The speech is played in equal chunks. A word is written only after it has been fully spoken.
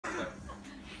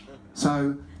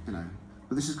So, you know,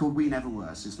 but this is called We Never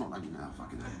Were, so it's not like, you know,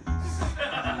 fucking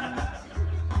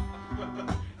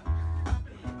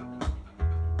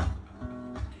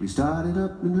We started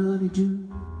up in early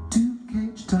June, 2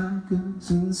 caged tigers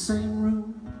in the same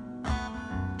room,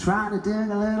 trying to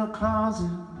dig a little claws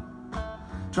in,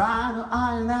 trying to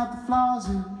iron out the flaws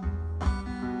in.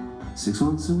 6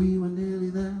 months and we were nearly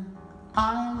there.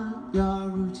 I learned your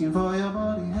routine for your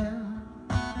body hair.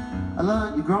 I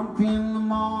learned you're grumpy in the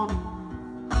morning,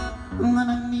 and then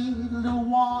I need a little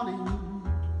warning.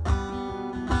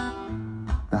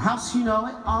 The house, you know,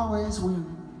 it always wins.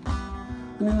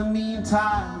 And in the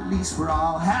meantime, at least we're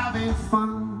all having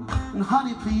fun. And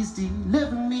honey, please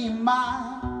deliver me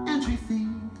my entry fee.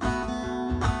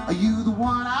 Are you the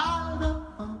one I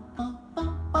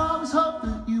always hoped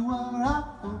that you were?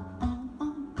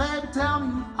 Baby, tell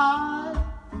me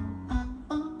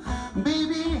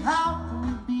baby, how can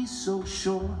you be so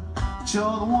sure that you're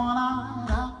the one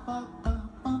I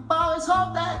always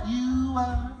hoped that you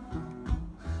were?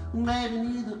 Maybe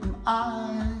neither am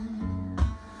I.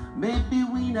 Maybe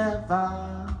we never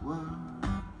were.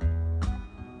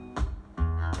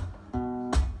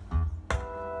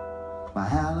 By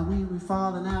Halloween we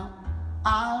fallen out.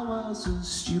 I was a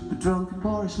stupid, drunken,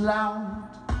 boorish loud.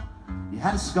 You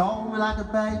had to scold me like a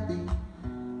baby.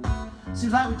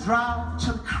 Seems like we drive each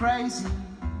other crazy.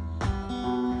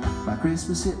 By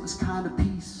Christmas it was kind of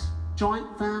peace. Joint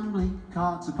family,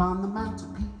 cards upon the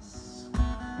mantelpiece,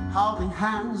 holding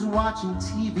hands and watching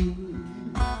TV,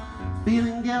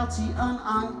 feeling guilty and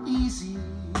uneasy.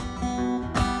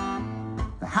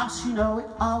 The house, you know, it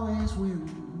always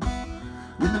wins.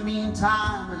 In the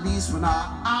meantime, at least we're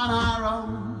not on our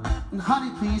own. And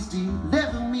honey, please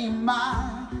deliver me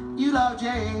my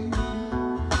eulogy.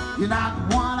 You're not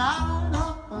the one I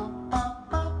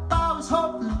always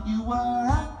hoped that you were.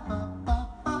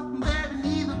 Baby,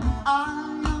 neither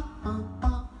am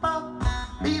I.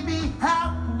 Baby,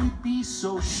 how can we be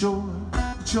so sure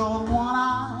that you're the one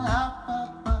I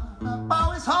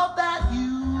always hoped that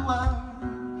you were?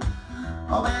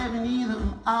 Oh, baby, neither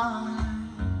am I.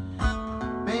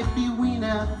 Baby, we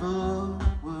never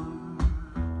were.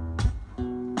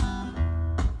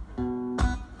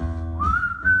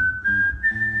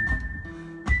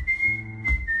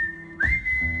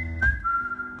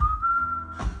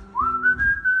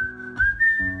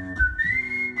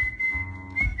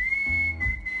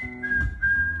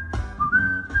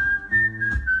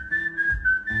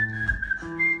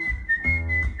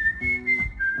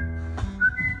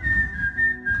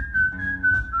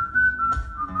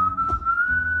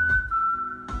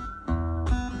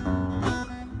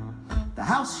 The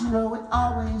house, you know, it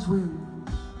always wins.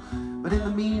 But in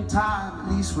the meantime, at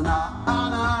least we're not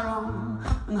on our own.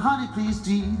 And honey, please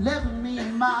deliver me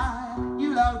my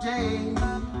eulogy.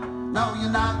 No,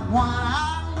 you're not the one I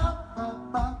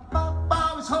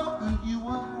always hoped that you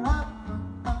were.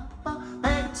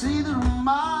 Baby, it's either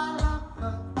mine.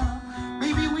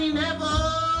 Baby, we never.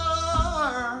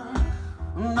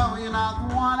 No, you're not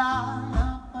the one I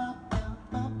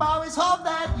always hoped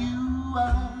that you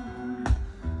were.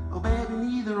 Oh, baby,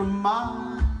 neither am I.